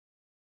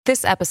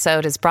This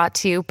episode is brought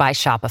to you by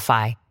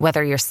Shopify.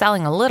 Whether you're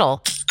selling a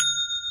little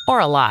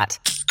or a lot,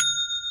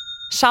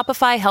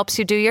 Shopify helps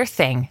you do your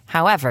thing,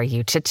 however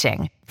you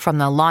cha-ching. From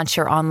the launch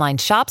your online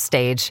shop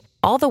stage,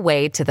 all the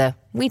way to the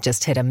we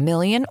just hit 1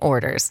 million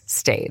orders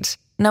stage.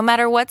 No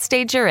matter what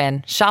stage you're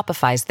in,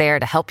 Shopify's there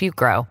to help you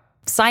grow.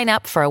 Sign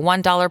up for a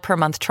 $1 per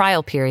month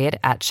trial period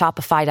at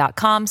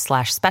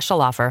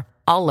shopify.com/special offer,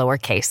 all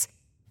lowercase.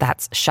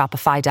 That's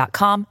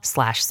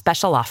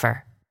shopify.com/special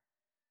offer.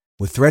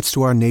 With threats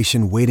to our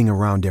nation waiting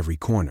around every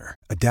corner,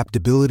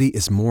 adaptability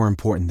is more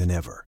important than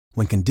ever.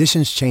 When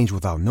conditions change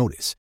without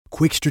notice,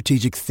 quick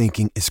strategic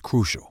thinking is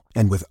crucial.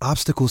 And with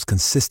obstacles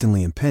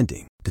consistently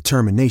impending,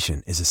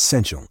 determination is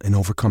essential in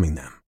overcoming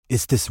them.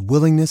 It's this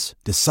willingness,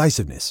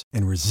 decisiveness,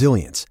 and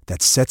resilience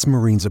that sets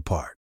Marines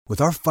apart. With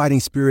our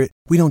fighting spirit,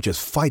 we don't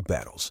just fight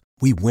battles,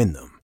 we win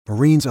them.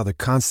 Marines are the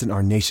constant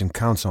our nation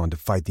counts on to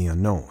fight the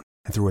unknown.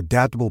 And through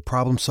adaptable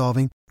problem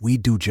solving, we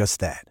do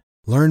just that.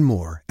 Learn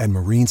more at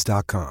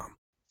marines.com.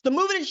 The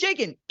moving and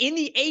shaking in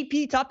the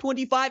AP Top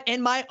 25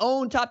 and my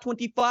own Top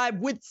 25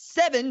 with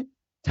 7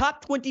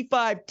 Top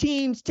 25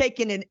 teams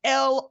taking an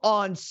L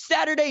on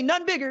Saturday.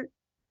 None bigger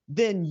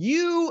than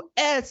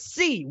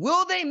USC.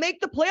 Will they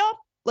make the playoff?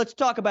 Let's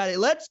talk about it.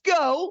 Let's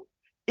go.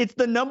 It's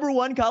the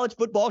 #1 college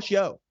football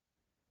show.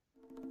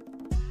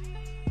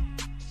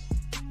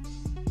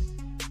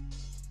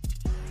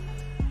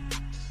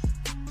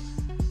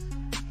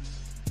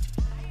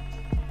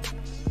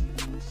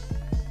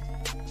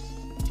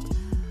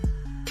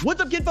 What's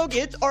up, kidfolk?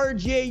 It's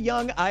RJ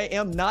Young. I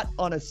am not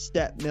on a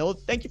step mill.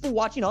 Thank you for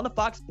watching on the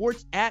Fox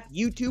Sports app,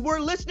 YouTube, or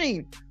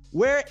listening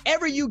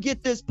wherever you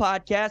get this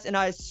podcast. And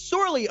I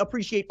sorely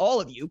appreciate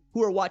all of you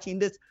who are watching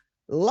this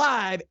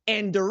live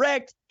and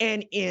direct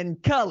and in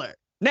color.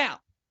 Now,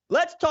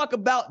 let's talk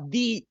about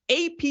the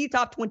AP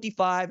Top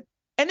 25,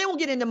 and then we'll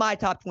get into my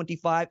Top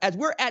 25 as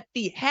we're at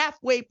the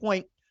halfway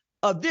point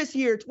of this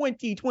year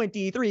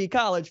 2023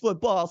 college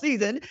football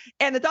season.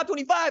 And the Top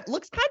 25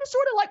 looks kind of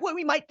sort of like what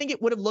we might think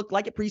it would have looked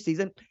like at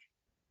preseason,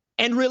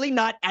 and really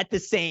not at the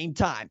same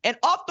time. And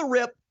off the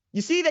rip,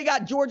 you see they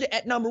got Georgia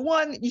at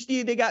 #1. You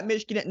see they got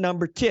Michigan at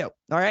 #2.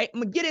 All right,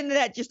 I'm going to get into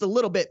that just a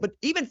little bit. But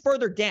even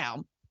further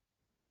down,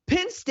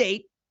 Penn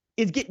State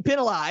is getting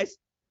penalized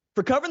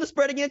for covering the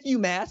spread against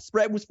UMass.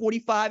 Spread was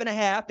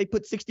 45.5. They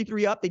put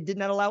 63 up. They did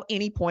not allow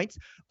any points.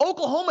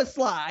 Oklahoma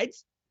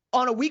slides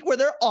on a week where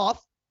they're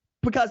off,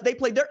 because they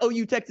played their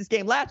OU Texas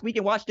game last week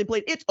and Washington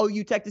played its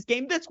OU Texas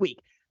game this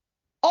week.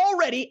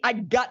 Already, I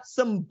got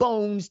some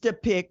bones to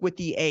pick with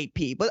the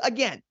AP. But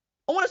again,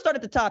 I want to start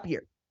at the top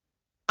here.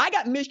 I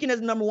got Michigan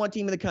as the #1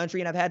 team in the country,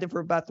 and I've had them for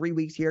about 3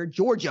 weeks here.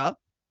 Georgia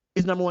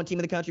is #1 team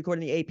in the country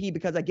according to the AP,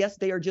 because I guess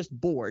they are just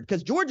bored,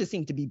 because Georgia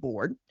seems to be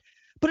bored.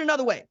 Put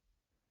another way,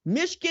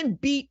 Michigan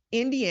beat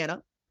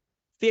Indiana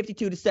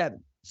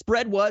 52-7.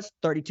 Spread was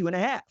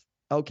 32.5.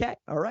 Okay,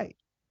 all right.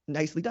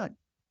 Nicely done.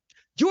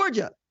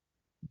 Georgia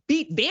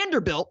beat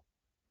Vanderbilt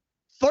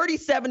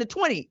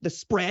 37-20. The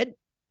spread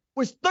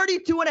was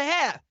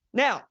 32.5.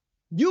 Now,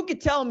 you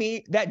could tell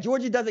me that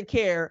Georgia doesn't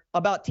care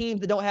about teams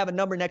that don't have a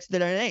number next to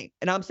their name.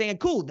 And I'm saying,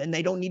 cool, then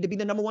they don't need to be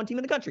the #1 team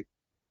in the country.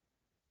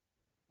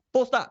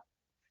 Full stop.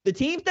 The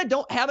teams that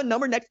don't have a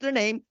number next to their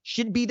name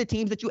should be the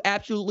teams that you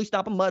absolutely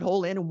stop a mud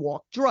hole in and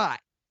walk dry.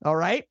 All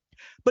right?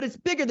 But it's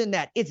bigger than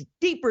that. It's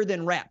deeper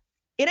than rap.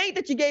 It ain't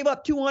that you gave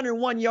up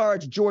 201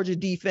 yards, Georgia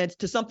defense,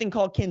 to something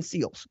called Ken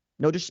Seals.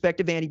 No disrespect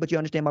to Vandy, but you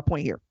understand my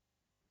point here.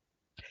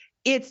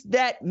 It's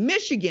that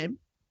Michigan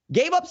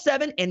gave up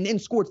 7 and then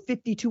scored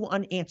 52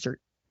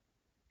 unanswered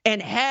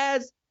and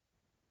has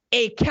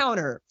a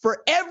counter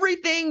for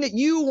everything that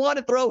you want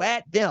to throw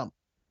at them.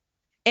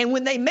 And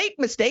when they make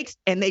mistakes,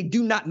 and they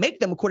do not make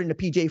them according to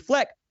PJ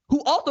Fleck,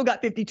 who also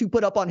got 52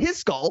 put up on his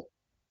skull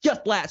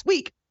just last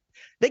week,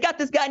 they got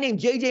this guy named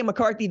JJ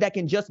McCarthy that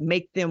can just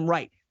make them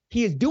right.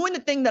 He is doing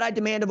the thing that I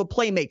demand of a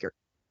playmaker.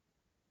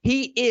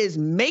 He is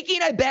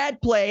making a bad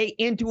play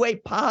into a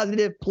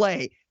positive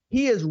play.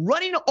 He is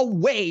running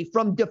away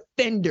from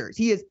defenders.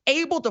 He is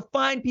able to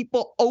find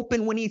people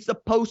open when he's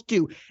supposed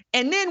to.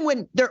 And then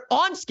when they're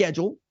on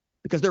schedule,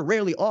 because they're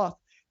rarely off,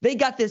 they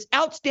got this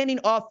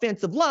outstanding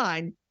offensive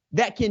line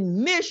that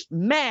can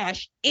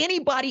mash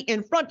anybody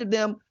in front of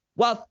them,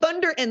 while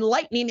thunder and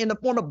lightning in the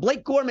form of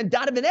Blake Corum and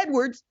Donovan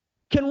Edwards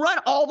can run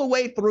all the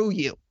way through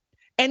you.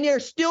 And they're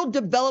still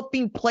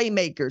developing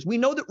playmakers. We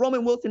know that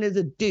Roman Wilson is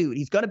a dude.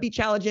 He's going to be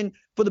challenging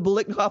for the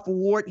Biletnikoff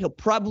Award. He'll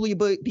probably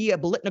be a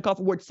Biletnikoff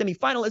Award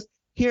semifinalist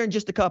here in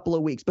just a couple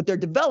of weeks. But they're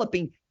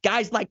developing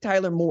guys like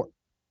Tyler Moore,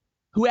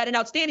 who had an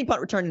outstanding punt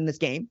return in this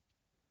game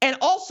and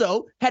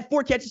also had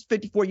 4 catches,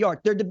 54 yards.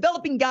 They're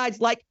developing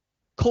guys like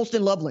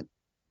Colston Loveland,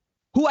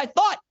 who I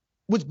thought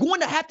was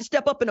going to have to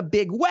step up in a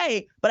big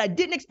way, but I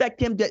didn't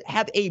expect him to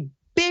have a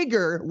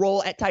bigger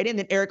role at tight end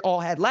than Eric All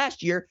had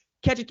last year,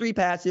 catching 3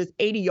 passes,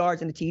 80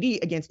 yards, and a TD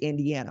against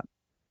Indiana.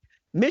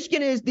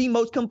 Michigan is the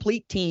most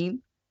complete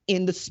team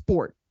in the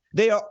sport.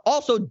 They are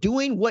also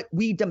doing what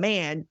we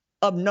demand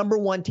of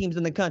 #1 teams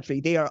in the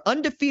country. They are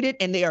undefeated,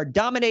 and they are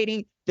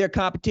dominating their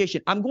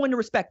competition. I'm going to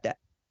respect that.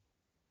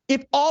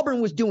 If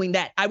Auburn was doing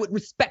that, I would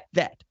respect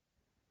that.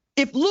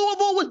 If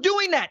Louisville was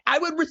doing that, I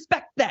would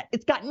respect that.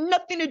 It's got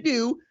nothing to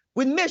do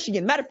with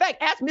Michigan. Matter of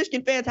fact, ask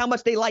Michigan fans how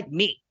much they like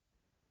me.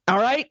 All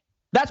right?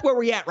 That's where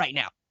we're at right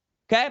now.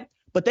 Okay?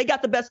 But they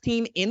got the best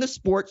team in the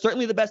sport,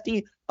 certainly the best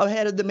team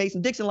ahead of the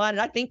Mason-Dixon line.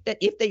 And I think that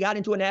if they got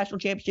into a national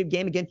championship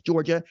game against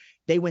Georgia,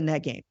 they win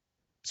that game.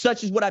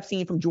 Such is what I've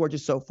seen from Georgia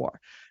so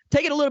far.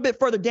 Take it a little bit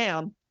further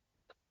down.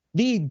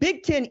 The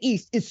Big Ten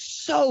East is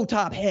so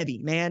top heavy,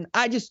 man.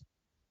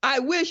 I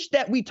wish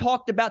that we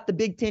talked about the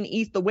Big Ten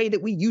East the way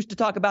that we used to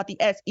talk about the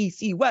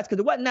SEC West, because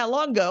it wasn't that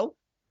long ago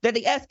that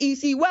the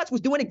SEC West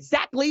was doing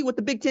exactly what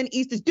the Big Ten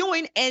East is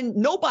doing, and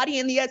nobody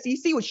in the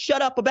SEC would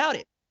shut up about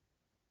it.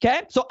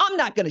 Okay? So I'm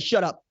not going to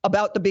shut up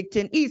about the Big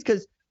Ten East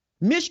because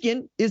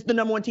Michigan is the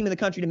number one team in the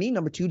country to me,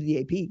 number 2 to the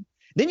AP.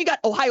 Then you got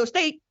Ohio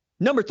State,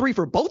 number 3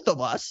 for both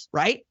of us,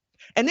 right?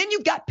 And then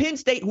you've got Penn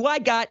State, who I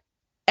got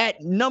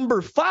at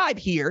number 5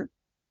 here,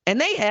 and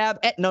they have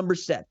at number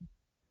 7.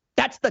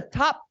 That's the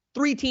top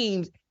 3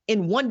 teams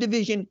in one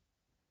division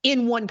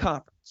in one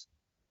conference.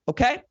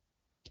 Okay?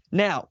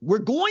 Now, we're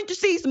going to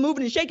see some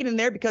moving and shaking in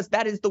there because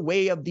that is the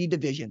way of the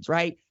divisions,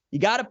 right? You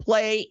got to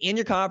play in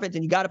your conference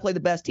and you got to play the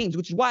best teams,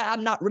 which is why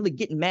I'm not really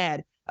getting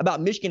mad about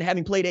Michigan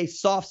having played a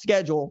soft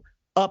schedule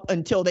up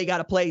until they got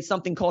to play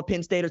something called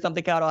Penn State or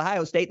something called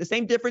Ohio State. The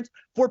same difference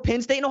for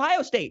Penn State and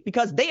Ohio State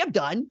because they have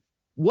done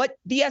what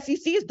the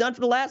SEC has done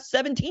for the last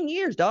 17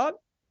 years, dog.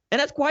 And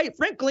that's quite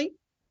frankly,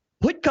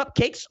 put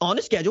cupcakes on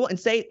the schedule and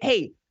say,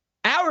 hey,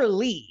 our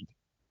league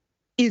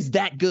is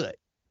that good.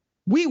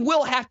 We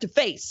will have to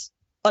face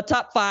a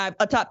top 5,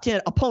 a top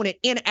 10 opponent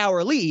in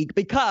our league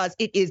because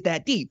it is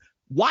that deep.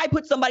 Why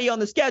put somebody on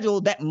the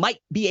schedule that might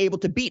be able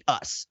to beat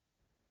us?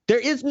 There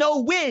is no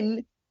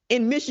win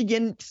in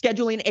Michigan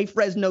scheduling a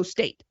Fresno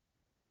State.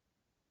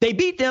 They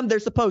beat them, they're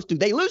supposed to.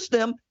 They lose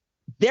them,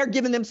 they're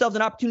giving themselves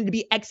an opportunity to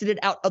be exited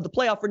out of the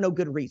playoff for no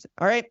good reason.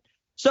 All right?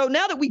 So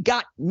now that we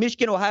got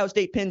Michigan, Ohio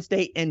State, Penn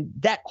State, and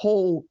that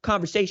whole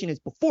conversation is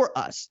before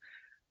us,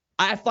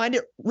 I find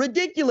it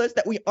ridiculous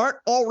that we aren't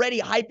already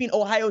hyping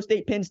Ohio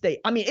State, Penn State.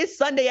 I mean, it's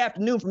Sunday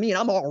afternoon for me, and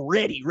I'm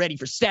already ready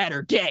for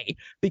Saturday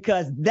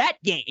because that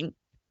game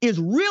is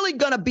really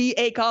going to be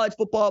a college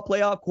football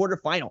playoff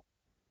quarterfinal,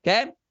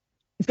 okay?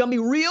 It's going to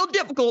be real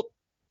difficult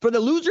for the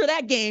loser of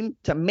that game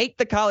to make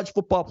the college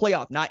football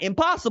playoff. Not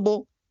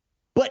impossible,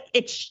 but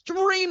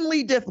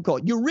extremely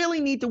difficult. You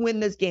really need to win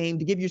this game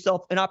to give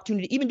yourself an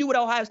opportunity to even do what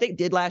Ohio State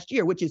did last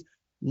year, which is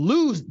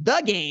lose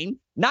the game,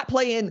 not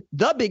play in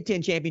the Big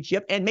Ten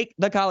championship, and make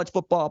the college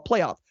football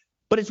playoff.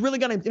 But it's really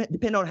going to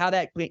depend on how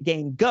that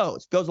game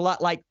goes. Goes a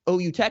lot like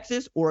OU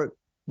Texas or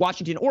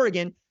Washington,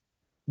 Oregon.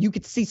 You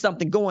could see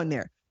something going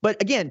there. But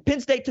again,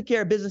 Penn State took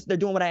care of business. They're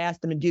doing what I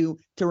asked them to do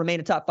to remain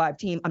a top 5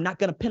 team. I'm not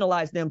going to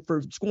penalize them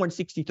for scoring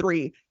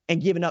 63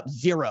 and giving up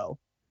 0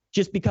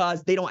 just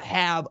because they don't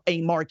have a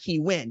marquee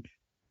win.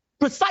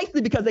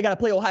 Precisely because they got to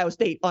play Ohio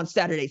State on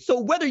Saturday. So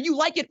whether you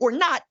like it or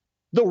not,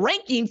 the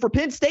ranking for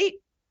Penn State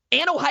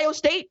and Ohio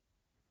State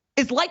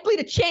is likely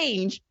to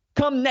change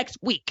come next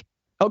week,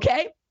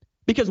 okay?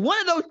 Because one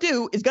of those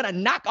two is going to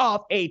knock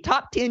off a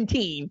top 10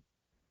 team.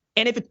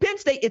 And if it's Penn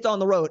State, it's on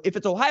the road. If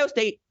it's Ohio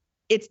State,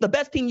 it's the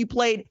best team you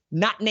played,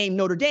 not named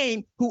Notre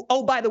Dame, who,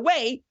 oh, by the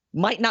way,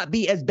 might not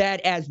be as bad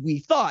as we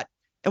thought.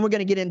 And we're going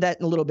to get into that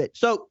in a little bit.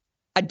 So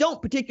I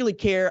don't particularly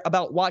care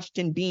about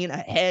Washington being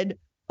ahead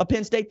of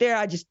Penn State there.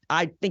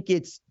 I think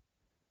it's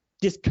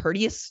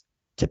discourteous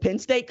to Penn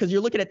State because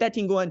you're looking at that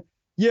team going,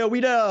 yeah,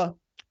 we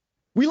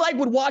like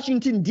what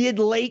Washington did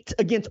late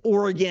against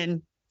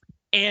Oregon.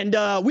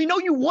 And we know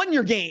you won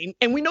your game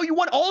and we know you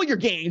won all your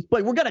games,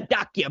 but we're going to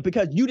dock you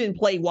because you didn't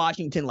play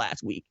Washington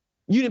last week.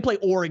 You didn't play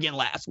Oregon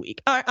last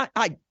week.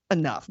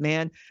 Enough,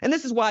 man. And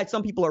this is why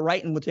some people are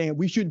writing with saying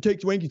we shouldn't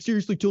take rankings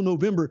seriously till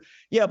November.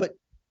 Yeah, but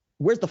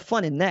where's the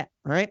fun in that?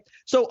 All right.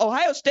 So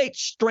Ohio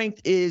State's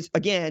strength is,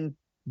 again,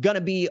 going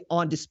to be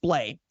on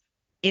display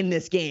in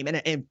this game.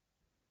 And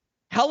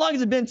how long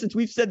has it been since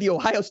we've said the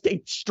Ohio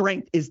State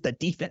strength is the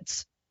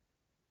defense?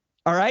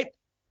 All right.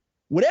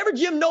 Whatever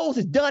Jim Knowles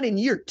has done in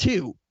year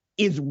 2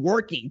 is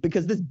working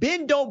because this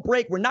bend don't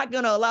break. We're not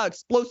going to allow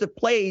explosive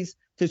plays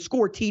to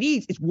score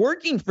TDs. It's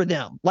working for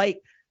them.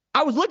 Like,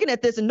 I was looking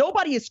at this and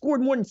nobody has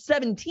scored more than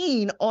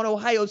 17 on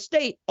Ohio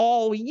State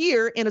all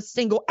year in a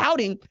single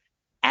outing.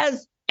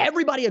 As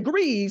everybody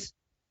agrees,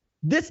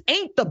 this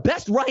ain't the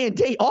best Ryan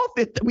Day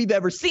offense that we've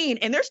ever seen.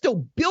 And they're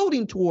still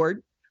building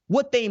toward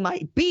what they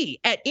might be.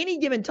 At any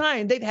given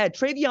time, they've had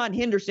Travion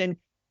Henderson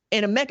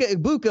and Emeka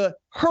Egbuka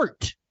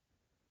hurt.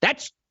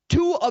 That's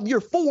 2 of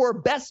your 4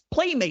 best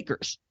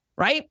playmakers,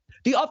 right?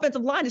 The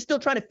offensive line is still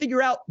trying to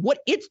figure out what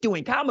it's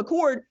doing. Kyle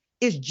McCord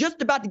is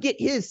just about to get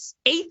his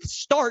 8th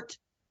start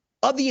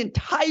of his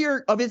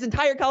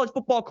entire college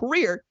football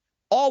career,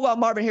 all while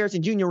Marvin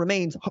Harrison Jr.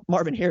 remains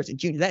Marvin Harrison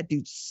Jr. That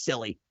dude's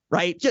silly,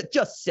 right?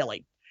 Just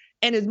silly.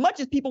 And as much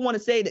as people want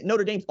to say that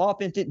Notre Dame's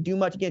offense didn't do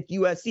much against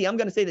USC, I'm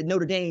going to say that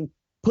Notre Dame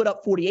put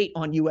up 48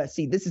 on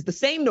USC. This is the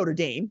same Notre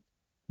Dame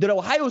that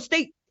Ohio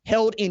State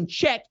held in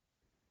check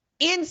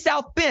in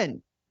South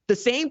Bend. the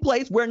same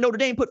place where Notre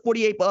Dame put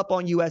 48 up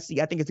on USC.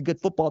 I think it's a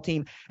good football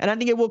team, and I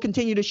think it will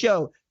continue to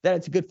show that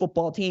it's a good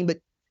football team, but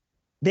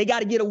they got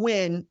to get a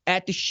win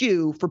at the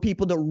shoe for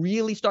people to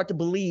really start to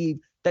believe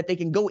that they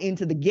can go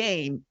into the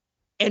game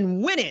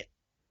and win it,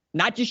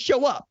 not just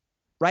show up,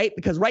 right?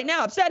 Because right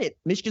now, I've said it,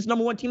 Michigan's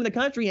 #1 team in the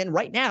country, and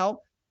right now,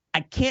 I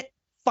can't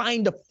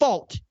find a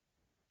fault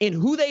in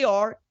who they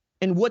are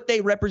and what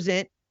they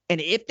represent, and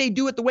if they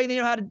do it the way they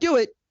know how to do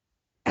it,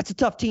 that's a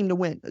tough team to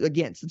win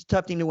against. It's a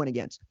tough team to win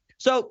against.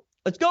 So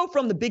let's go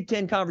from the Big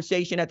Ten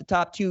conversation at the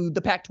top to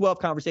the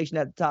Pac-12 conversation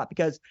at the top,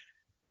 because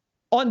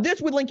on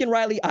this with Lincoln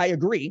Riley, I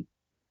agree,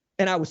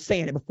 and I was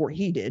saying it before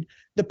he did.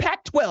 The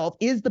Pac-12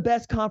 is the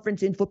best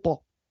conference in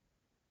football,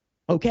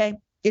 okay?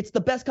 It's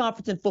the best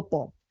conference in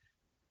football,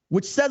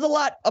 which says a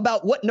lot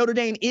about what Notre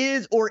Dame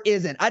is or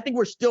isn't. I think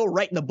we're still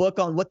writing the book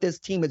on what this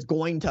team is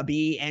going to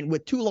be, and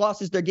with 2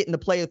 losses, they're getting to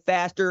play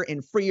faster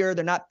and freer.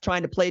 They're not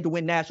trying to play to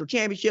win national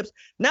championships.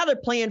 Now they're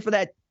playing for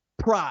that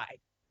pride.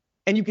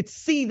 And you could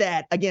see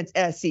that against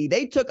SC.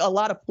 They took a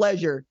lot of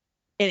pleasure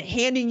in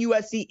handing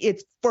USC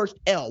its first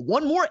L.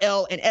 One more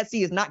L, and SC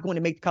is not going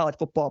to make the college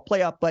football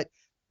playoff, but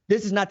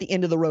this is not the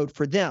end of the road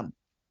for them.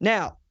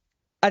 Now,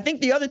 I think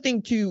the other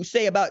thing to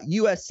say about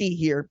USC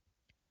here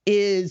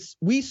is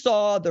we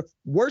saw the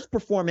worst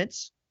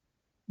performance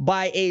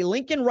by a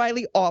Lincoln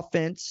Riley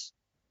offense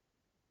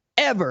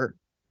ever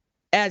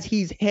as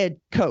he's head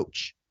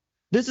coach.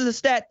 This is a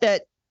stat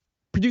that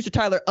producer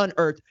Tyler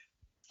unearthed.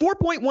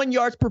 4.1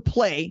 yards per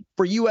play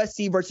for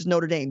USC versus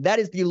Notre Dame. That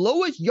is the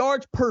lowest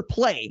yards per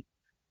play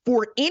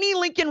for any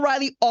Lincoln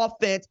Riley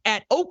offense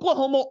at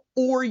Oklahoma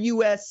or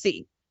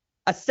USC.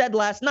 I said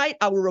last night,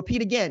 I will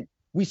repeat again.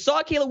 We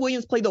saw Caleb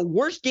Williams play the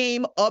worst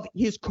game of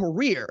his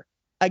career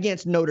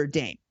against Notre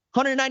Dame.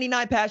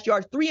 199 pass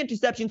yards, 3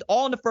 interceptions,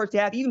 all in the first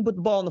half, even put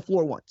the ball on the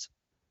floor once.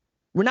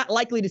 We're not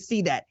likely to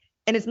see that.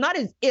 And it's not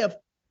as if,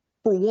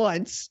 for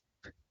once,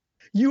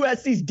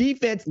 USC's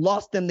defense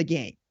lost them the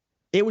game.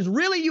 It was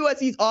really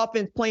USC's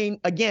offense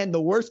playing, again,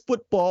 the worst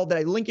football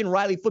that a Lincoln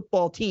Riley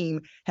football team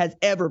has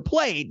ever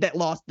played that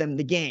lost them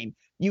the game.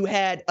 You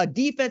had a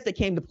defense that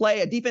came to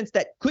play, a defense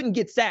that couldn't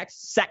get sacks,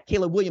 sacked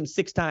Caleb Williams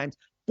 6 times,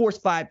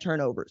 forced 5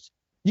 turnovers.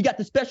 You got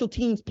the special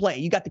teams play.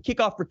 You got the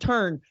kickoff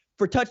return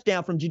for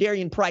touchdown from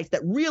Jadarian Price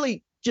that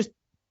really just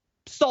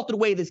salted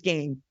away this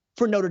game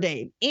for Notre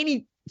Dame.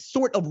 Any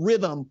sort of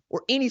rhythm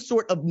or any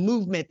sort of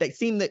movement that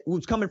seemed that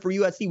was coming for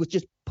USC was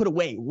just put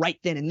away right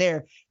then and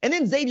there. And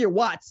then Xavier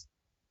Watts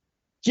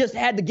just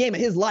had the game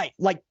of his life.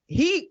 Like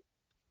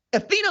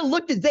Athena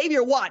looked at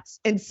Xavier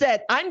Watts and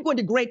said, I'm going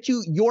to grant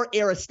you your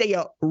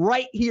Aristeia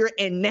right here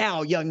and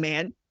now, young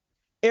man.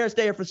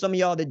 Aristeia, for some of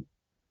y'all that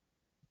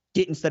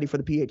didn't study for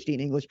the PhD in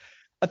English,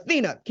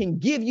 Athena can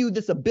give you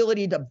this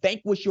ability to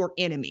vanquish your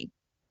enemy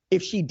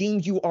if she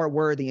deems you are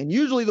worthy. And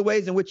usually the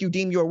ways in which you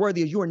deem you are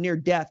worthy is you are near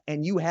death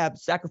and you have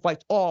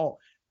sacrificed all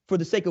for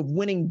the sake of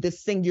winning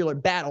this singular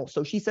battle.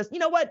 So she says, you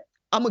know what?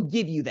 I'm going to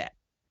give you that.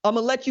 I'm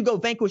going to let you go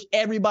vanquish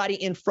everybody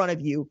in front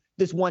of you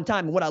this one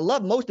time. And what I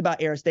love most about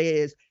Aristeia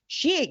is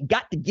she ain't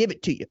got to give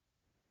it to you.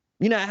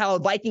 You know how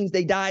Vikings,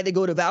 they die, they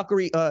go to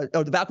Valkyrie, or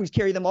the Valkyries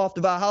carry them off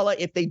to Valhalla.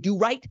 If they do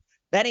right,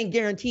 that ain't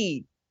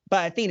guaranteed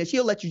by Athena.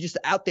 She'll let you just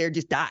out there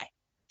just die.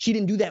 She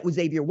didn't do that with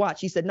Xavier Watts.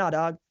 She said, nah,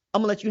 dog,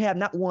 I'm going to let you have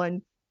not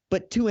 1,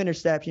 but 2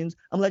 interceptions.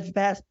 I'm going to let you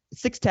pass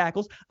 6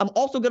 tackles. I'm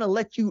also going to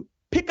let you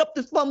pick up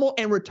this fumble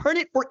and return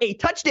it for a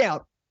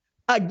touchdown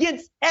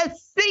against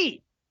SC.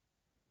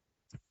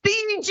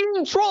 Stevie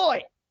Jean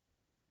Troy.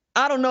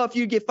 I don't know if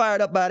you get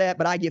fired up by that,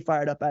 but I get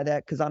fired up by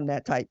that because I'm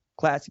that type.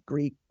 Classic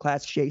Greek,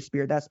 classic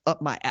Shakespeare. That's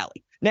up my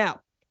alley.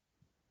 Now,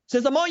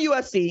 since I'm on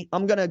USC,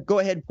 I'm going to go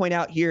ahead and point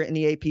out here in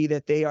the AP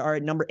that they are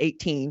at number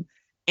 18.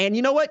 And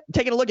you know what?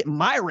 Taking a look at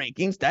my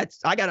rankings,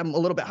 I got them a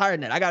little bit higher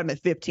than that. I got them at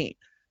 15.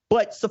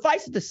 But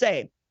suffice it to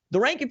say, the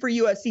ranking for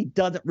USC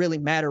doesn't really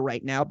matter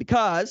right now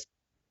because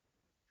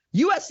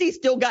USC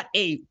still got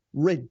a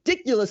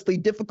ridiculously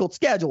difficult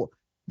schedule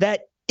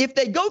that if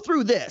they go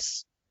through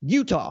this,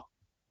 Utah,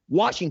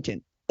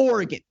 Washington,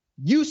 Oregon,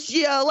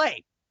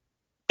 UCLA,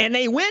 and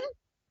they win,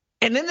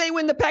 and then they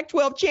win the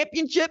Pac-12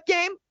 championship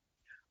game,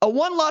 a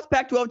 1-loss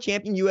Pac-12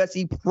 champion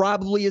USC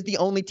probably is the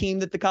only team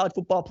that the College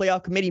Football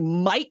Playoff Committee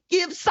might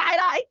give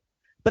side-eye,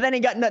 but that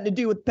ain't got nothing to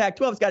do with the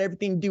Pac-12. It's got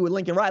everything to do with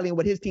Lincoln Riley and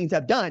what his teams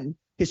have done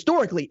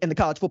historically in the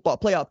College Football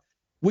Playoff,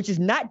 which is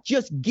not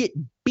just get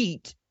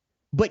beat,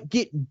 but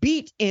get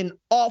beat in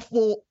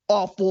awful,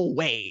 awful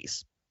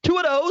ways. 2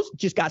 of those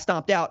just got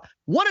stomped out.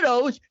 1 of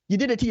those, you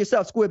did it to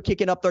yourself, squib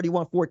kicking up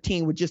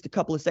 31-14 with just a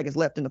couple of seconds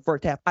left in the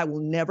first half. I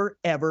will never,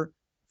 ever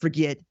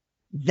forget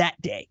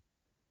that day.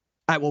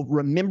 I will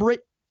remember it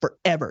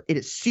forever. It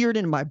is seared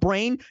into my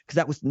brain because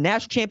that was the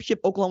national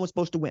championship Oklahoma was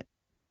supposed to win.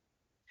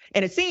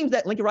 And it seems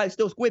that Lincoln Riley's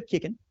still squib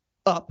kicking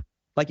up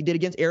like he did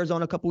against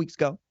Arizona a couple weeks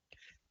ago.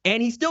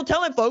 And he's still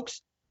telling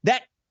folks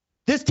that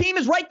this team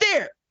is right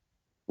there.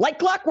 Like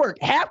clockwork,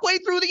 halfway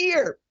through the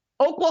year,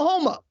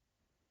 Oklahoma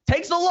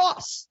takes a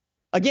loss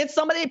against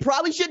somebody they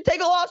probably shouldn't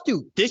take a loss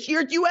to. This year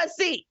it's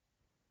USC.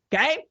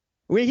 Okay?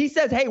 Where he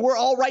says, hey, we're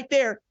all right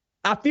there.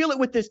 I feel it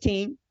with this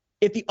team.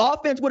 If the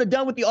offense would have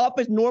done what the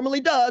offense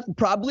normally does, we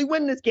probably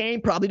win this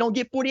game, probably don't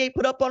get 48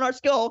 put up on our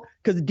skull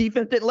because the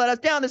defense didn't let us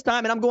down this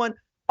time. And I'm going,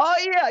 oh,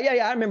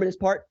 yeah, I remember this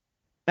part.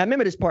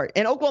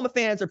 And Oklahoma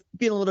fans are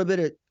feeling a little bit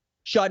of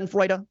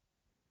schadenfreude,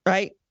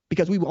 right?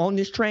 Because we were on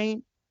this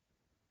train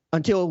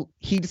until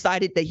he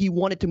decided that he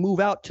wanted to move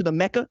out to the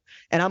Mecca.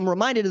 And I'm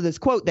reminded of this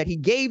quote that he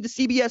gave to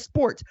CBS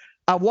Sports.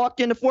 I walked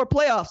into 4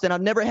 playoffs, and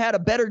I've never had a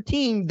better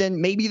team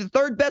than maybe the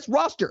third best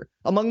roster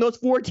among those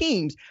 4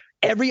 teams.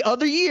 Every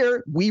other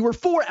year, we were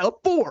 4 out of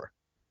 4.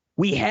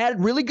 We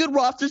had really good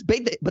rosters,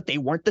 but they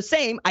weren't the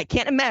same. I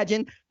can't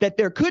imagine that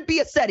there could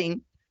be a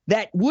setting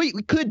that we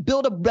could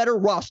build a better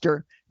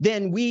roster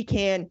than we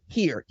can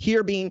here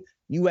being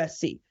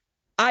USC.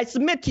 I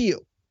submit to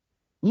you,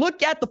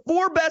 look at the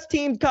 4 best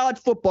teams in college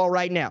football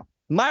right now,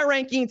 my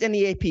rankings and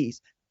the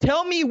APs.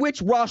 Tell me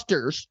which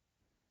rosters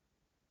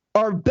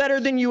are better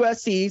than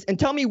USC's, and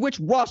tell me which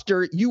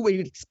roster you would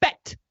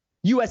expect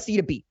USC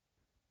to beat.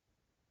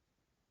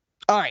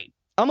 All right,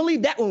 I'm going to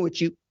leave that one with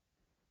you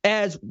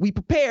as we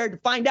prepare to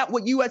find out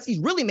what USC's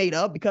really made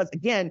of, because,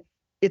 again,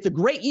 it's a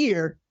great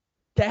year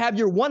to have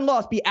your one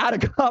loss be out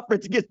of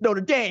conference against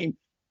Notre Dame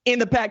in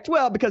the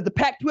Pac-12, because the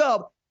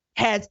Pac-12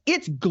 has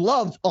its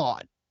gloves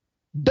on.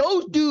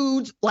 Those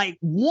dudes, like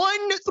 1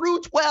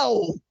 through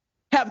 12,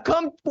 have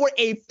come for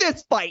a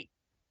fist fight.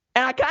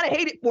 And I kind of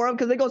hate it for them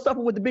because they're going to suffer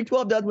what the Big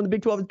 12 does when the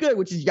Big 12 is good,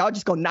 which is y'all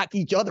just going to knock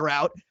each other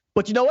out.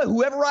 But you know what?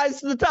 Whoever rises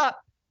to the top,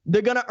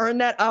 they're going to earn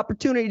that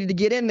opportunity to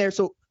get in there.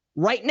 So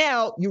right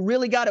now, you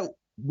really got to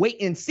wait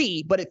and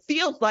see. But it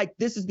feels like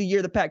this is the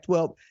year the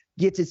Pac-12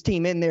 gets its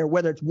team in there,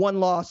 whether it's one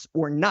loss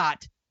or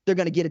not. They're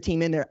going to get a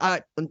team in there.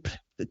 I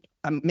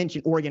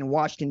mentioned Oregon and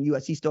Washington.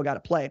 USC still got to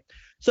play.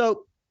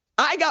 So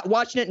I got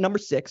Washington at number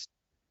 6,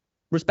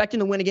 respecting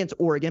the win against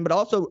Oregon, but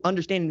also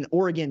understanding that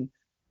Oregon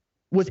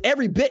was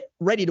every bit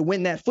ready to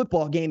win that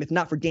football game if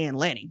not for Dan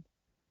Lanning.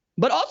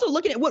 But also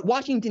looking at what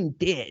Washington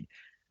did.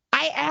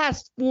 I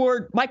asked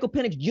for Michael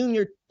Penix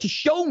Jr. to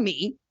show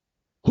me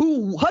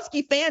who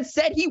Husky fans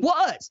said he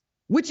was,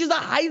 which is a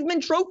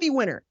Heisman Trophy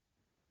winner.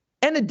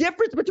 And the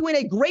difference between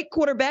a great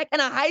quarterback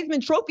and a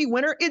Heisman Trophy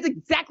winner is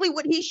exactly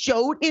what he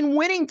showed in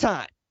winning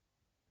time.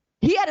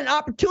 He had an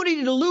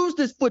opportunity to lose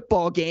this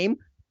football game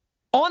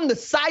on the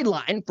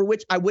sideline, for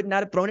which I would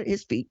not have thrown at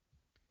his feet.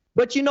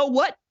 But you know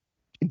what?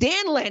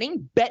 Dan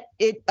Lanning bet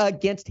it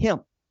against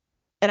him.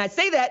 And I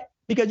say that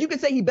because you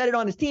could say he bet it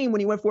on his team when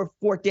he went for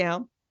a 4th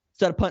down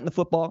instead of punting the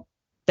football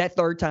that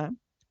 3rd time.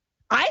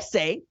 I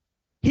say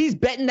he's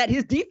betting that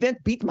his defense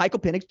beats Michael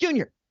Penix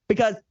Jr.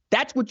 because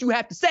that's what you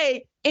have to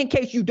say in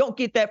case you don't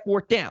get that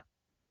 4th down.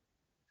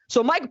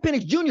 So Michael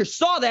Penix Jr.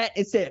 saw that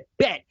and said,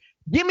 bet,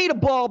 give me the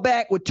ball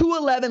back with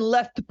 2:11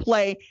 left to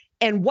play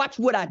and watch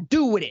what I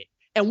do with it.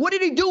 And what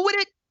did he do with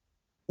it?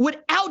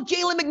 Without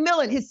Jalen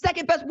McMillan, his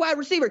second best wide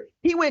receiver,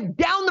 he went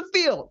down the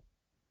field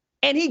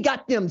and he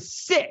got them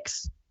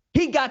 6.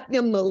 He got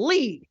them the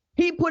lead.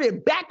 He put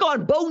it back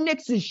on Bo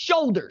Nix's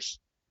shoulders.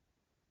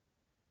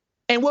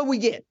 And what we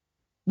get?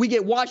 We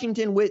get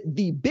Washington with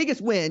the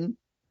biggest win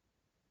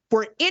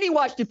for any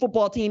Washington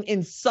football team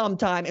in some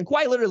time. And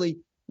quite literally,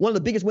 one of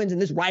the biggest wins in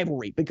this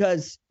rivalry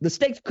because the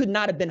stakes could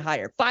not have been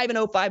higher.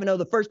 5-0, 5-0,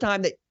 the first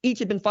time that each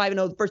had been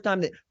 5-0, the first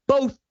time that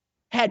both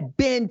had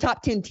been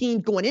top 10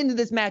 teams going into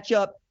this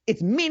matchup.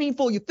 It's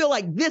meaningful. You feel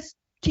like this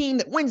team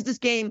that wins this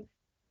game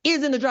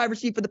is in the driver's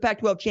seat for the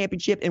Pac-12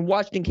 championship, and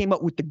Washington came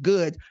up with the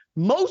goods,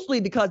 mostly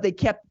because they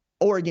kept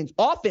Oregon's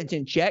offense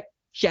in check.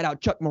 Shout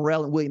out Chuck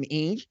Morrell and William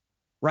Inge,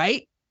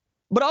 right?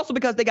 But also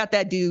because they got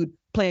that dude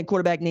playing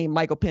quarterback named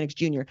Michael Penix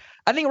Jr.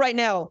 I think right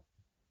now,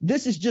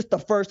 this is just the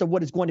first of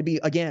what is going to be,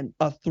 again,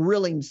 a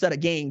thrilling set of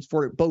games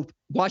for both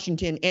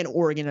Washington and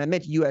Oregon. And I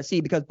mentioned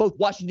USC because both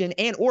Washington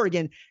and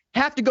Oregon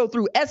have to go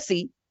through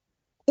SC,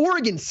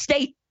 Oregon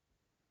State,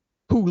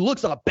 who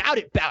looks about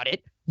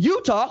it,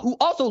 Utah, who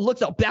also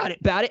looks about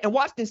it, and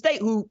Washington State,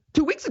 who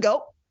 2 weeks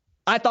ago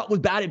I thought was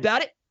about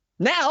it,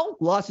 now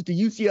losses to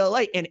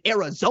UCLA and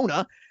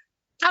Arizona.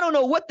 I don't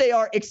know what they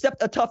are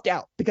except a toughed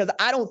out because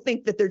I don't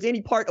think that there's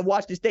any part of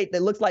Washington State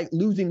that looks like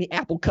losing the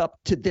Apple Cup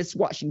to this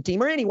Washington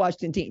team or any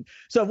Washington team.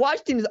 So if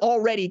Washington is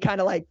already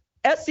kind of like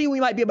SC, we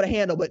might be able to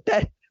handle, but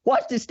that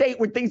Washington State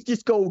where things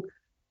just go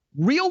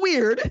real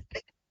weird,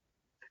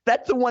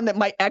 that's the one that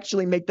might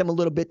actually make them a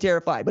little bit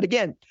terrified. But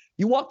again,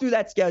 you walk through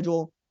that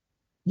schedule,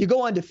 you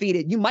go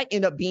undefeated. You might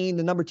end up being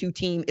the number 2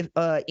 team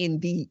in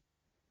the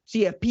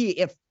CFP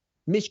if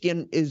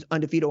Michigan is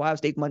undefeated, Ohio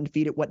State's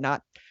undefeated,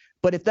 whatnot.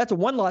 But if that's a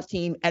one-loss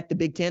team at the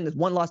Big Ten, there's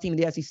one-loss team in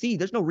the SEC,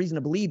 there's no reason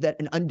to believe that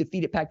an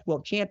undefeated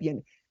Pac-12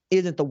 champion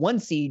isn't the 1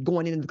 seed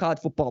going into the college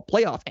football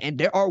playoff. And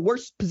there are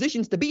worse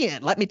positions to be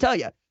in, let me tell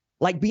you,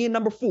 like being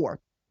number 4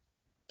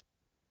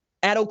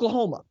 at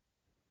Oklahoma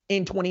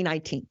in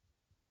 2019.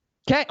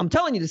 Okay, I'm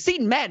telling you, the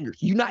seeding matters.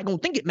 You're not going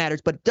to think it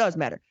matters, but it does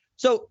matter.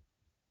 So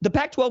the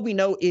Pac-12 we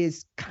know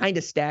is kind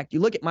of stacked.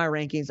 You look at my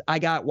rankings, I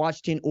got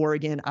Washington,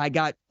 Oregon, I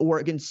got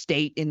Oregon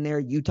State in there,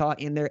 Utah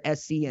in there,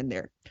 SC in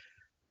there.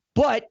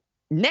 But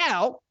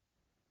now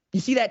you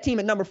see that team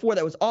at number 4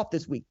 that was off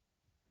this week.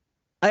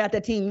 I got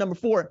that team number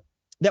 4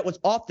 that was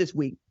off this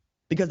week.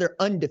 because they're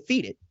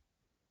undefeated.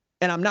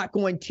 And I'm not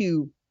going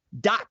to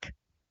dock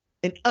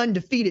an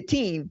undefeated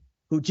team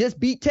who just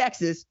beat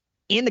Texas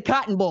in the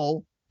Cotton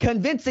Bowl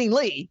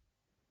convincingly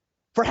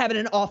for having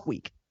an off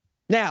week.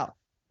 Now,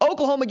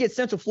 Oklahoma gets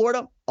Central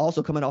Florida,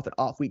 also coming off an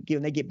off week,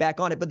 given they get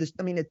back on it. But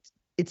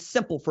it's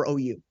simple for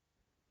OU.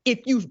 If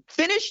you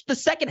finish the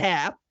second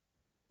half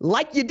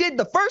like you did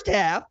the first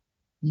half,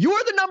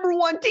 you're the number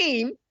one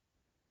team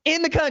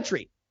in the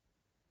country.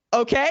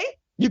 Okay?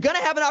 You're going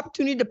to have an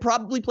opportunity to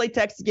probably play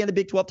Texas again in the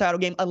Big 12 title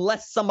game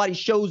unless somebody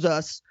shows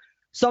us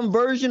some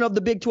version of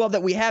the Big 12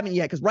 that we haven't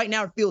yet, because right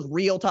now it feels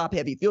real top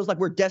heavy. It feels like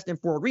we're destined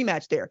for a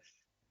rematch there.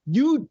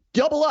 You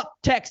double up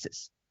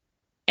Texas,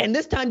 and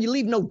this time you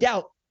leave no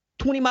doubt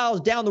 20 miles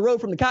down the road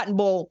from the Cotton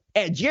Bowl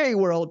at Jerry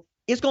World.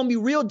 It's going to be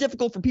real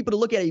difficult for people to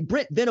look at a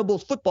Brent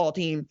Venables football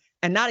team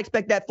and not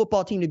expect that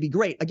football team to be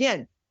great.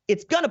 Again,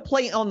 it's going to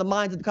play on the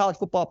minds of the College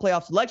Football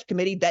Playoff Selection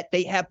Committee that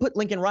they have put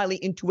Lincoln Riley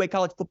into a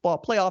college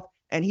football playoff,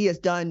 and he has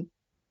done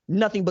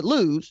nothing but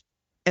lose.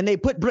 And they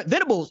put Brent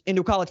Venables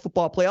into a college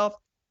football playoff,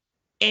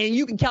 and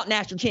you can count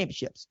national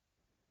championships.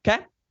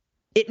 Okay?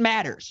 It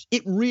matters.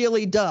 It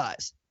really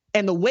does.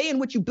 And the way in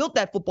which you built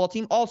that football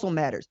team also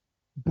matters.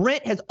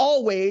 Brent has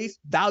always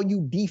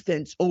valued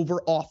defense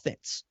over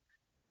offense.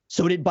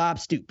 So did Bob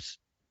Stoops.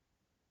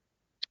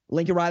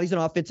 Lincoln Riley's an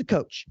offensive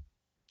coach.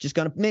 Just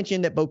going to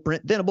mention that both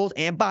Brent Venables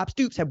and Bob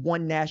Stoops have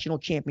won national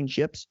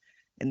championships.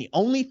 And the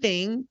only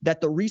thing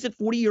that the recent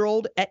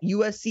 40-year-old at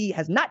USC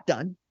has not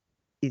done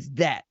is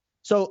that.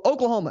 So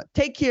Oklahoma,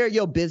 take care of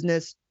your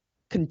business.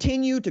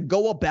 Continue to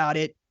go about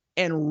it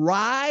and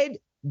ride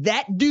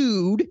that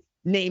dude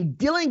named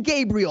Dylan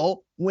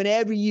Gabriel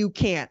whenever you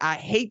can. I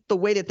hate the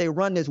way that they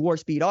run this war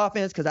speed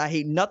offense because I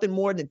hate nothing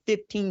more than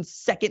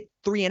 15-second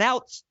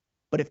 3-and-outs.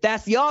 But if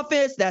that's the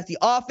offense, that's the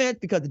offense,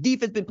 because the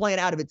defense has been playing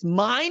out of its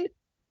mind.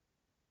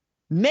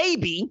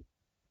 Maybe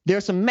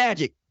there's some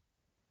magic.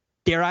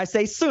 Dare I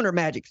say Sooner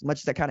magic, as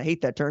much as I kind of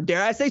hate that term.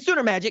 Dare I say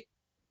Sooner magic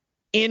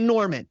in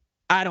Norman.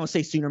 I don't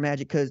say Sooner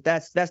magic because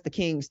that's the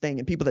Kings thing.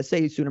 And people that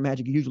say Sooner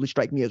magic usually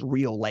strike me as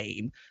real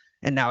lame.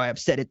 And now I've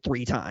said it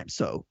 3 times.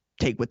 So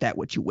take with that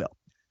what you will.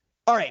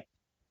 All right.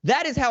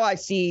 That is how I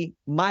see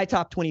my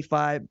top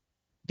 25,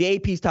 the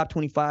AP's top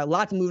 25.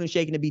 Lots of moving and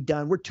shaking to be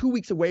done. We're 2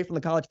 weeks away from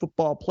the College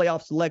Football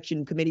Playoff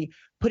Selection Committee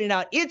putting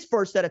out its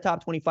first set of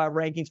top 25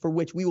 rankings, for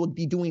which we will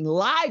be doing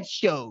live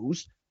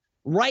shows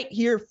right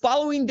here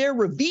following their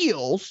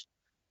reveals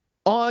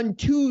on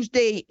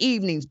Tuesday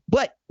evenings.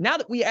 But now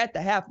that we are at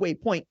the halfway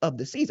point of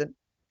the season,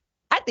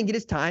 I think it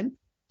is time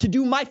to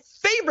do my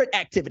favorite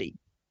activity.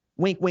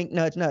 Wink, wink,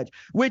 nudge, nudge,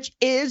 which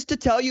is to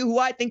tell you who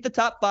I think the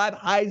top 5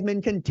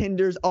 Heisman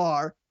contenders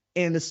are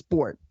in the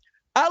sport.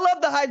 I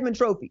love the Heisman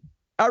Trophy.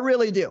 I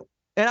really do.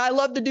 And I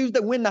love the dudes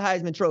that win the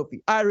Heisman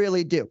Trophy. I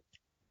really do.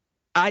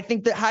 I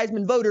think that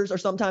Heisman voters are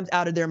sometimes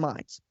out of their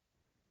minds.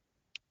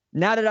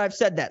 Now that I've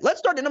said that, let's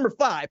start at number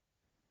 5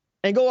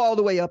 and go all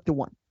the way up to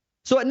 1.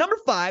 So at number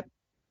 5,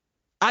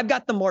 I've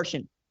got the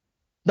Martian.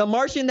 The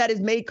Martian that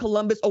has made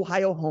Columbus,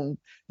 Ohio home.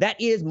 That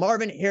is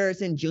Marvin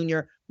Harrison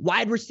Jr.,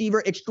 wide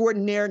receiver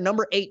extraordinaire,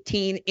 number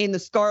 18 in the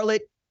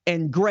scarlet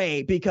and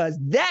gray, because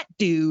that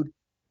dude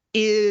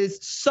is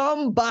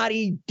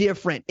somebody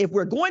different. If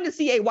we're going to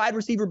see a wide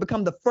receiver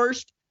become the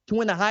first to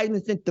win the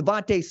Heisman since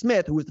Devontae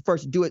Smith, who was the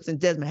first to do it since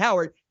Desmond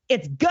Howard,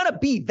 it's going to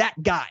be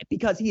that guy,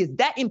 because he is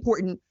that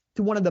important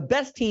to one of the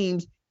best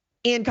teams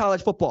in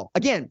college football.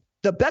 Again,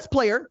 the best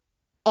player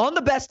on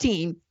the best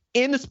team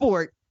in the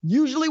sport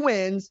usually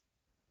wins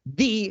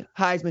the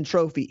Heisman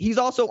Trophy. He's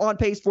also on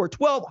pace for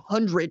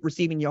 1,200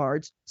 receiving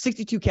yards,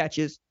 62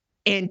 catches,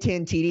 and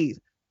 10 TDs.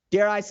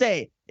 Dare I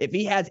say, if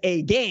he has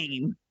a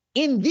game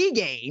in the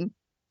game,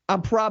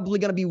 I'm probably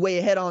going to be way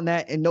ahead on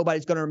that, and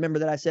nobody's going to remember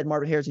that I said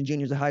Marvin Harrison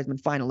Jr. is a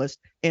Heisman finalist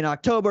in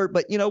October.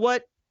 But you know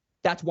what?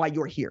 That's why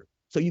you're here,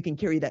 so you can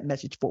carry that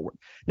message forward.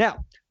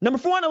 Now, number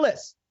 4 on the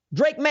list,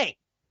 Drake May,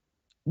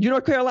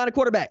 North Carolina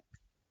quarterback.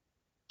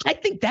 I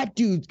think that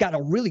dude's got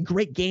a really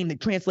great game that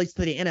translates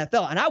to the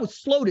NFL. And I was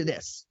slow to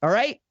this, all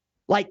right?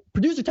 Like,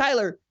 producer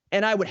Tyler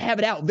and I would have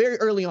it out very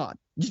early on,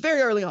 just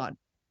very early on,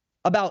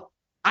 about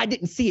I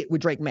didn't see it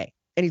with Drake May.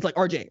 And he's like,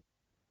 RJ,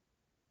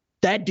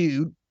 that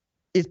dude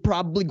is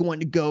probably going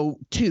to go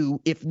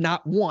 2, if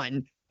not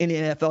 1, in the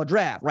NFL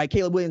draft, right?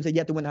 Caleb Williams had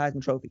yet to win the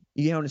Heisman Trophy.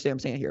 You understand what I'm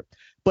saying here?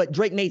 But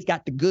Drake May's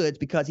got the goods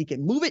because he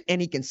can move it and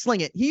he can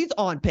sling it. He's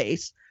on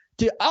pace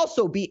to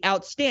also be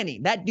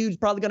outstanding. That dude's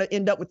probably going to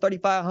end up with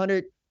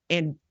 3,500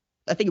 and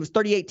I think it was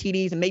 38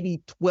 TDs and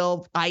maybe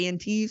 12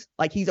 INTs.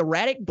 Like, he's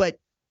erratic, but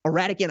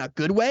erratic in a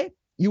good way.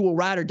 You will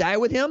ride or die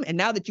with him. And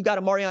now that you got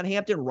a Marion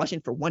Hampton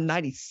rushing for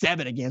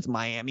 197 against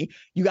Miami,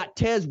 you got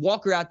Tez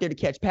Walker out there to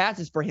catch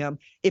passes for him.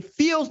 It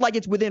feels like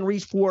it's within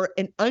reach for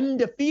an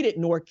undefeated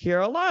North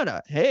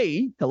Carolina.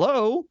 Hey,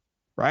 hello,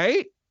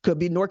 right? Could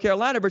be North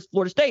Carolina versus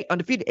Florida State,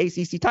 undefeated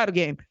ACC title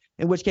game,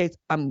 in which case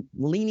I'm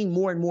leaning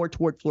more and more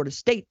toward Florida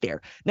State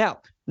there.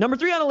 Now, number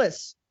 3 on the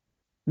list,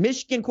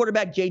 Michigan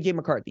quarterback J.J.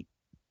 McCarthy.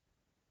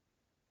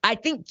 I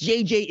think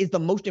J.J. is the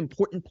most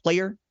important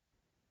player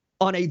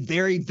on a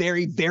very,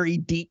 very, very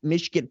deep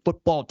Michigan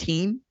football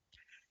team.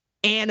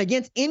 And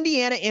against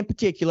Indiana in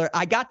particular,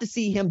 I got to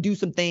see him do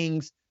some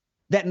things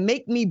that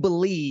make me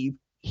believe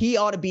he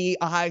ought to be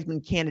a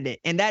Heisman candidate.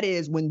 And that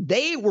is when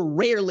they were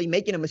rarely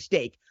making a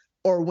mistake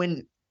or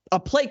when a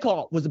play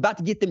call was about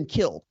to get them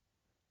killed,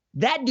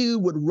 that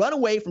dude would run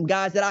away from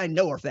guys that I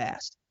know are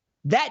fast.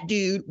 That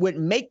dude would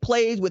make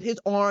plays with his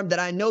arm that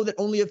I know that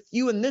only a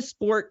few in this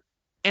sport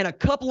and a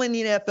couple in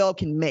the NFL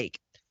can make.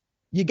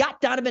 You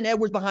got Donovan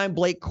Edwards behind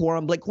Blake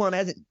Corum. Blake Corum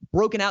hasn't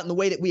broken out in the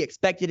way that we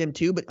expected him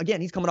to, but again,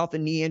 he's coming off a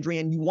knee injury,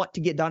 and you want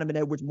to get Donovan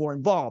Edwards more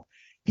involved.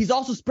 He's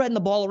also spreading the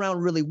ball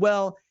around really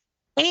well,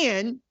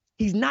 and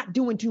he's not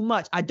doing too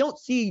much. I don't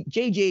see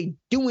JJ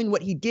doing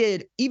what he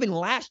did even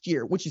last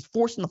year, which is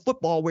forcing the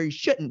football where he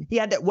shouldn't. He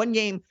had that one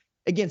game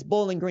against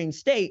Bowling Green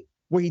State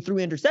where he threw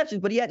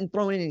interceptions, but he hadn't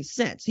thrown any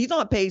since. He's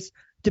on pace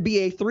to be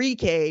a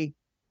 3K,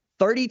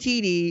 30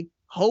 TD,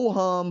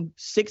 ho-hum,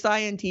 6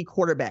 INT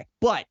quarterback.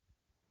 But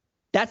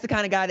that's the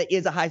kind of guy that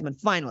is a Heisman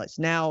finalist.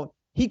 Now,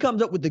 he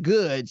comes up with the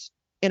goods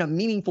in a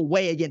meaningful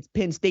way against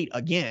Penn State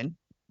again,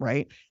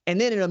 right? And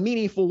then in a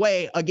meaningful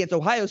way against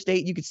Ohio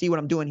State. You can see what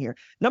I'm doing here.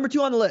 Number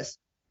 2 on the list,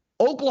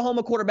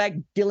 Oklahoma quarterback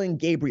Dylan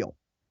Gabriel.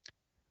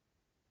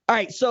 All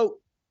right, so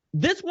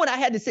this one I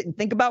had to sit and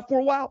think about for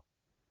a while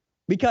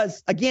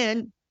because,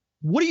 again,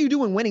 what do you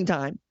do in winning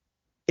time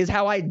is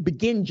how I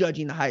begin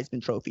judging the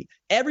Heisman Trophy.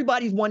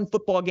 Everybody's won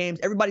football games.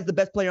 Everybody's the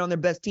best player on their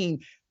best team.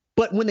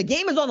 But when the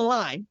game is on the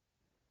line,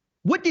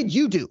 what did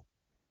you do?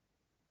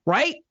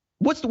 Right?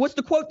 What's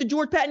the quote that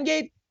George Patton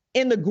gave?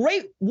 In the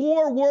Great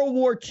War, World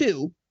War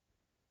II,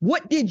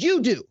 what did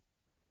you do?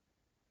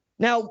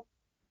 Now,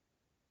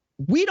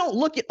 we don't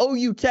look at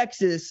OU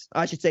Texas.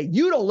 I should say,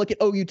 you don't look at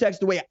OU Texas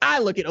the way I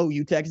look at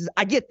OU Texas.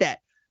 I get that.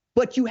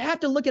 But you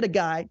have to look at a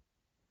guy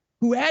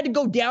who had to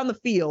go down the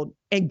field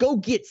and go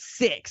get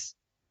 6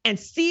 and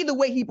see the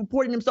way he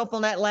purported himself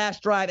on that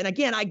last drive. And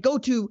again, I go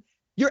to,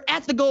 you're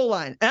at the goal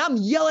line, and I'm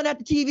yelling at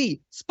the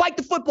TV, spike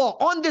the football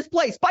on this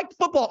play, spike the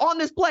football on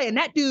this play. And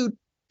that dude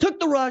took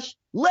the rush,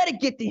 let it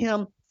get to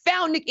him,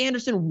 found Nick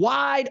Anderson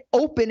wide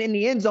open in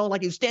the end zone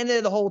like he was standing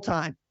there the whole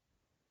time.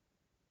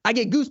 I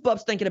get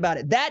goosebumps thinking about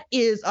it. That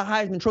is a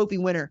Heisman Trophy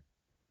winner.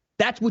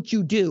 That's what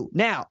you do.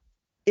 Now,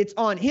 it's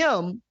on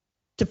him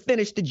to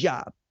finish the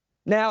job.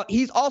 Now,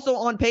 he's also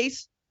on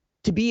pace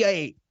to be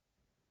a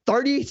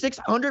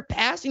 3,600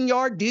 passing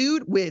yard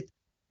dude with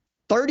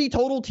 30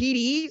 total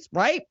TDs,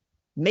 right?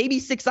 Maybe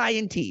 6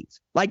 INTs.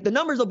 Like, the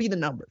numbers will be the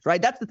numbers,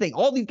 right? That's the thing.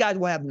 All these guys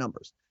will have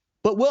numbers.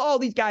 But will all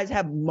these guys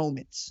have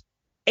moments?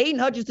 Aiden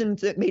Hutchinson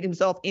made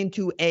himself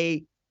into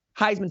a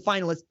Heisman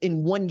finalist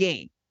in one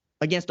game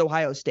against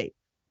Ohio State.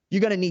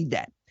 You're going to need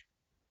that.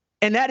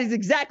 And that is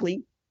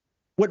exactly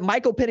what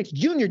Michael Penix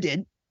Jr.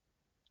 did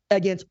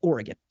against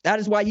Oregon. That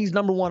is why he's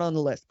number 1 on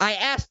the list. I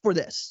asked for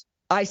this.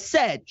 I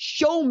said,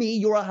 show me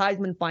you're a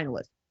Heisman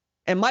finalist.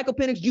 And Michael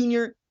Penix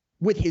Jr.,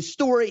 with his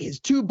story, his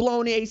 2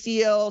 blown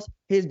ACLs,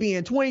 his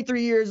being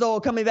 23 years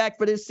old, coming back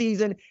for this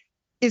season,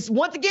 is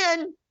once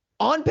again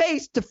on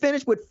pace to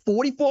finish with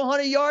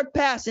 4,400 yards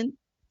passing,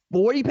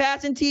 40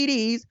 passing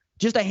TDs,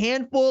 just a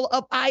handful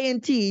of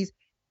INTs.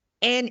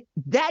 And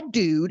that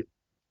dude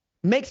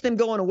makes them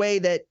go in a way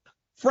that,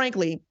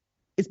 frankly,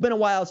 it's been a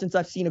while since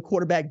I've seen a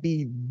quarterback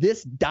be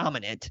this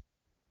dominant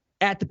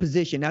at the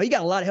position. Now, he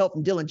got a lot of help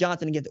from Dylan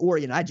Johnson against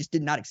Oregon. I just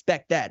did not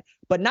expect that.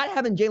 But not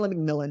having Jalen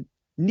McMillan,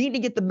 needing to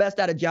get the best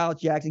out of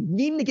Giles Jackson,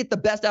 needing to get the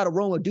best out of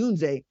Rome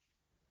Odunze,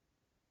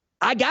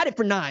 I got it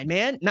for 9,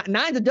 man.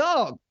 9's a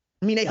dog.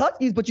 I mean, they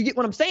Huskies, but you get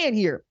what I'm saying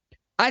here.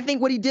 I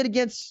think what he did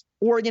against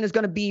Oregon is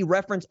going to be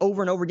referenced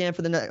over and over again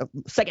for the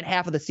second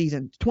half of the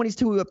season.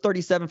 22 of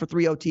 37 for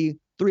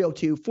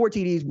 302, 4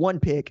 TDs, 1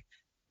 pick.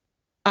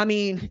 I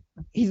mean,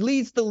 he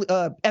leads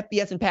the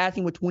FBS in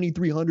passing with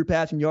 2,300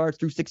 passing yards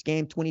through 6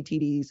 games, 20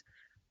 TDs.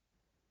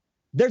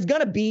 There's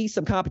going to be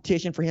some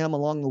competition for him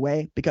along the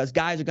way because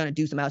guys are going to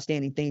do some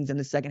outstanding things in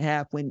the second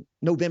half when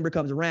November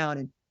comes around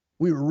and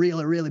we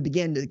really, really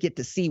begin to get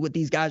to see what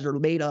these guys are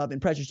made of in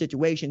pressure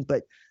situations.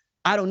 But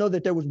I don't know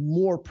that there was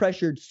more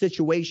pressured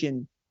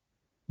situation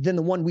than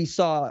the one we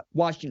saw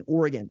Washington,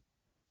 Oregon.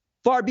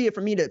 Far be it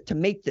for me to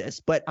make this,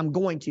 but I'm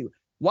going to.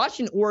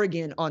 Washington,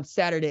 Oregon on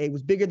Saturday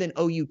was bigger than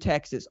OU,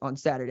 Texas on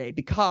Saturday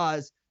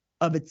because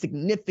of its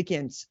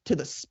significance to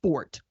the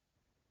sport.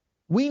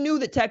 We knew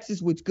that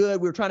Texas was good.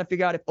 We were trying to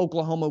figure out if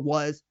Oklahoma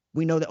was.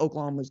 We know that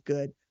Oklahoma was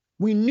good.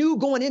 We knew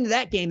going into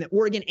that game that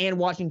Oregon and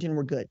Washington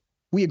were good.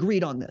 We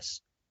agreed on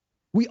this.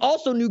 We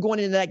also knew going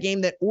into that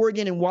game that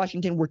Oregon and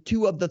Washington were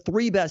 2 of the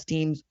 3 best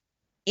teams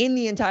in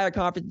the entire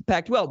conference,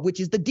 Pac-12, which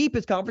is the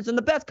deepest conference and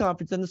the best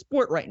conference in the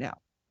sport right now.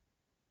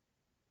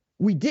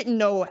 We didn't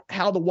know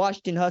how the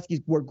Washington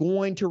Huskies were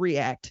going to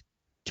react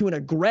to an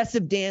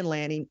aggressive Dan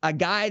Lanning, a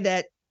guy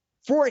that,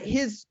 for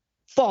his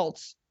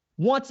faults,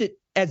 wants it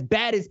as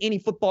bad as any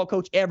football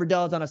coach ever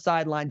does on a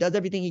sideline, does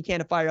everything he can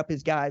to fire up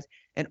his guys.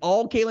 And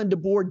all Kalen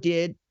DeBoer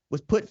did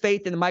was put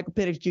faith in the Michael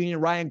Penix Jr.,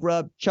 Ryan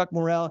Grubb, Chuck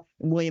Morrell,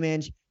 and William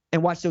Inge,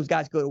 and watch those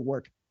guys go to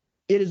work.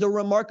 It is a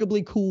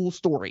remarkably cool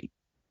story.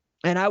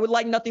 And I would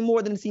like nothing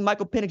more than to see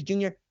Michael Penix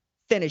Jr.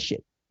 finish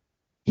it.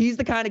 He's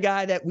the kind of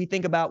guy that we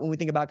think about when we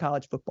think about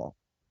college football.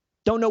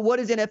 Don't know what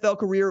his NFL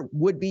career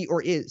would be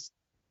or is.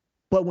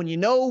 But when you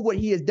know what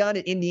he has done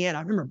at Indiana,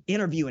 I remember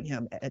interviewing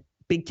him at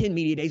Big Ten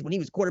Media Days when he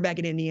was quarterback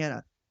at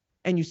Indiana,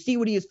 and you see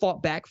what he has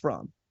fought back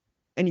from,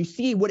 and you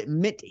see what it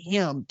meant to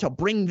him to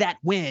bring that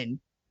win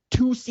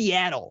to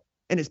Seattle,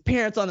 and his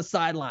parents on the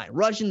sideline,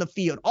 rushing the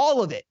field,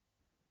 all of it.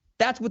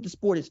 That's what the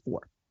sport is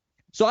for.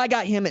 So I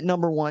got him at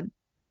number 1,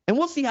 and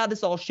we'll see how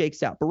this all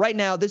shakes out. But right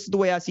now, this is the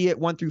way I see it,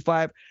 1 through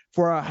 5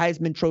 for our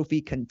Heisman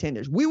Trophy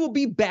contenders. We will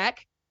be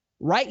back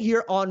right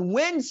here on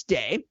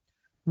Wednesday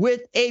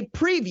with a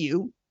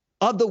preview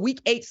of the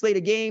Week 8 slate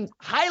of games,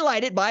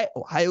 highlighted by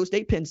Ohio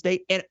State, Penn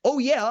State, and, oh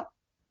yeah,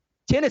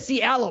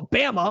 Tennessee,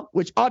 Alabama,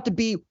 which ought to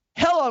be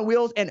hell on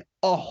wheels and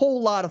a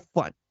whole lot of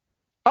fun.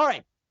 All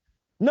right.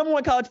 Number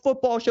 1 college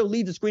football show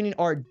leads the screening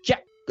are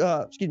Jack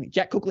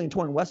Coakley and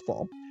Torrin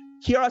Westfall.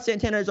 Kiara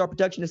Santana is our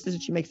production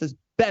assistant. She makes us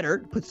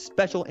better, puts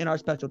special in our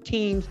special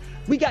teams.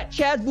 We got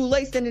Chaz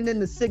Boulay sending in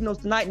the signals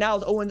tonight. Now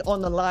is Owen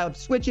on the live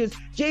switches.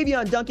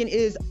 Javion Duncan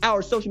is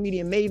our social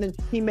media maven.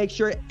 He makes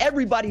sure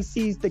everybody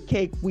sees the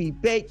cake we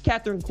bake.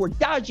 Catherine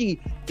Cordaji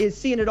is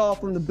seeing it all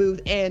from the booth.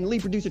 And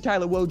lead producer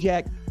Tyler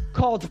Wojak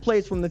calls the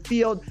plays from the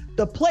field.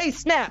 The play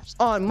snaps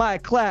on my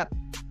clap.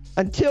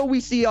 Until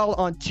we see y'all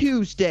on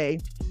Tuesday,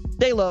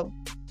 stay low.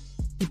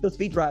 Keep those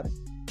feet driving.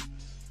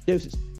 Deuces.